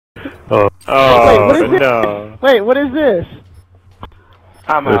Oh, Wait, what is this? no. Wait, what is this?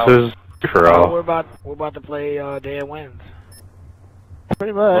 I'm out. This is for all. We're about to play Dead Wins.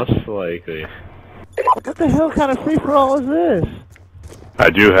 Pretty much. Most likely. What the hell kind of free-for-all is this? I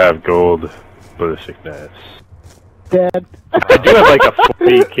do have gold ballisticness. Dead. I do have like a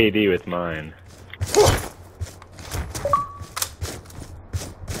 40 KD with mine.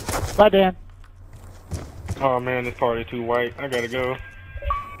 Bye, Dan. Oh man, this party too white. I gotta go.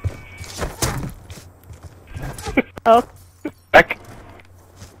 Oh. Back.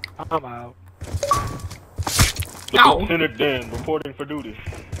 I'm out. No. Lieutenant Dan reporting for duty.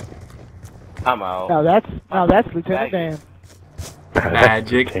 I'm out. Now that's Lieutenant Dan.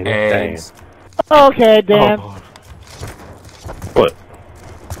 Magic eggs. Okay, Dan. Oh. What?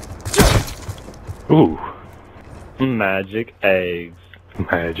 Ooh. Magic eggs.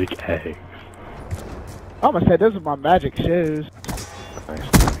 Magic eggs. I almost said those are my magic shoes.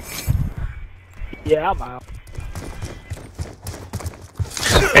 Yeah, I'm out.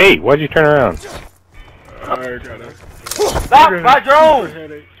 Hey, why'd you turn around? I gotta. Stop my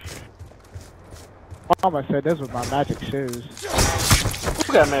drone! I almost said those were my magic shoes.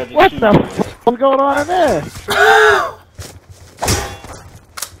 Who got magic What shoes? the f*** is going on in there?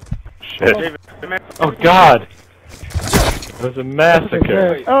 Shit. Oh god! It was a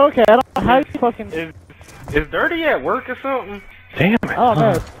massacre. Oh, okay, I don't know how you fucking... Is Dirty at work or something? Damn it. I don't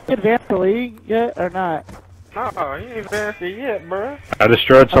know. Did you advance the league yet or not? No, he ain't advanced it yet, bruh. I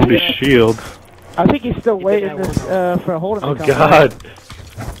destroyed somebody's shield. I think he's still waiting this, for Holden Oh to come god.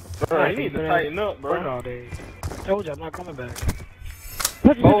 Bruh, he needs to tighten up, Work bruh. all day. Told you I'm not coming back.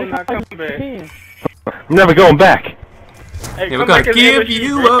 back. Holden not coming back. I'm never going back. Hey, Yeah, come we're back gonna as give LSU,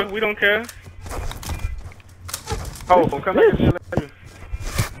 you bruh. up. We don't care. Oh, come back as LSU.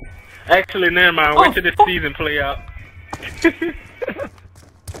 Actually, never mind. Wait till this season play out.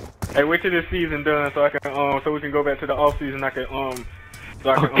 Hey, wait till this season done so I can so we can go back to the off season. I can so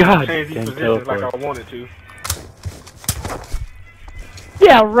I can God, change these damn positions like teleport. I wanted to.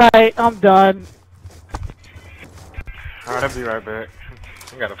 Yeah, right. I'm done. Alright, I'll be right back.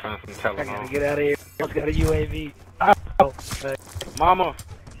 I gotta find some I gotta Tylenol. get out of here. Let's go to UAV. Oh, Mama,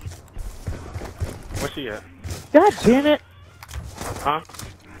 where's she at? God damn it. Huh?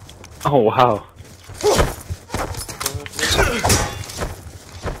 Oh wow.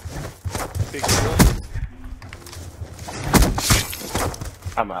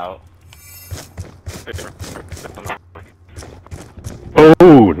 I'm out.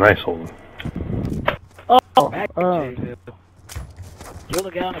 Oh, nice one. Oh, back oh. to you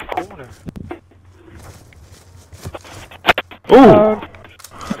look out in the corner. Ooh.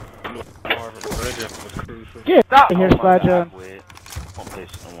 Get Stop! out of here, Oh my Spy God, John. I quit. Won't play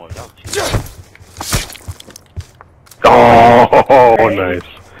this no more. Y'all cheating. Oh, nice.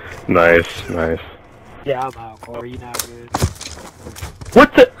 Nice, nice. Yeah, I'm out, Corey. You're not good.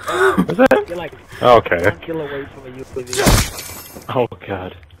 What the? Was that? You're like Okay. 1 kill away from a UAV. Oh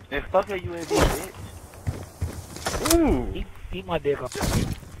god. Then fuck your UAV, bitch. Ooh! Eat my dick off.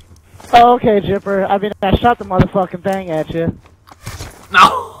 Oh, okay, Jipper. I mean, I shot the motherfucking thing at you.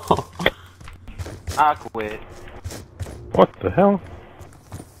 No. I quit. What the hell?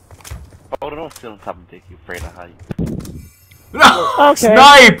 Oh, don't sit on top of dick. You afraid of height. No. Okay.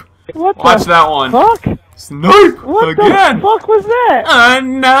 Snipe. What Watch the that one. fuck? Snipe What again. the fuck was that?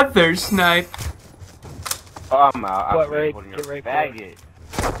 Another snipe. Oh, I'm out. What, I Ray? quit. Get Ray Bag for it.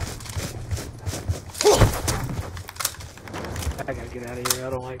 I gotta get out of here. I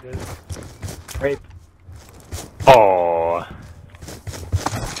don't like this. Rape. Oh.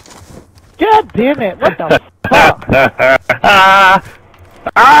 God damn it. What the fuck?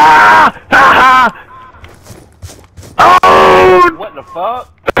 Oh! What the fuck?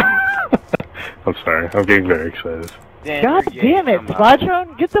 I'm sorry. I'm getting very excited. Damn, God you're gay. damn it, I'm out.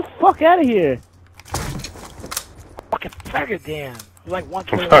 Spytron. Get the fuck out of here. Fucking faggot, damn. You're like 1 I'm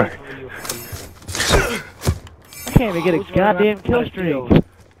kill away sorry. from you. I can't even get a goddamn kill streak.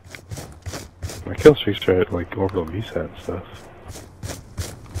 My kill streaks are at like orbital reset and stuff.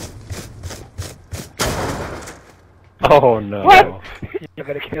 Oh no. What? You're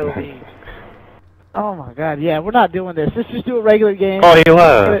gonna kill me. Oh my god, yeah, we're not doing this. Let's just do a regular game. Oh, he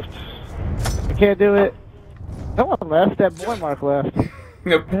left. I can't do it. No one left. That boy Mark left.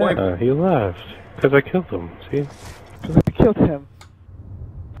 Good point. He left. Because I killed him, see? I killed him.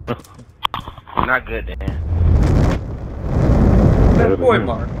 Not good, Dan. Good point,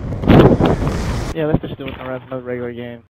 Mark. Yeah, let's just do it in another regular game.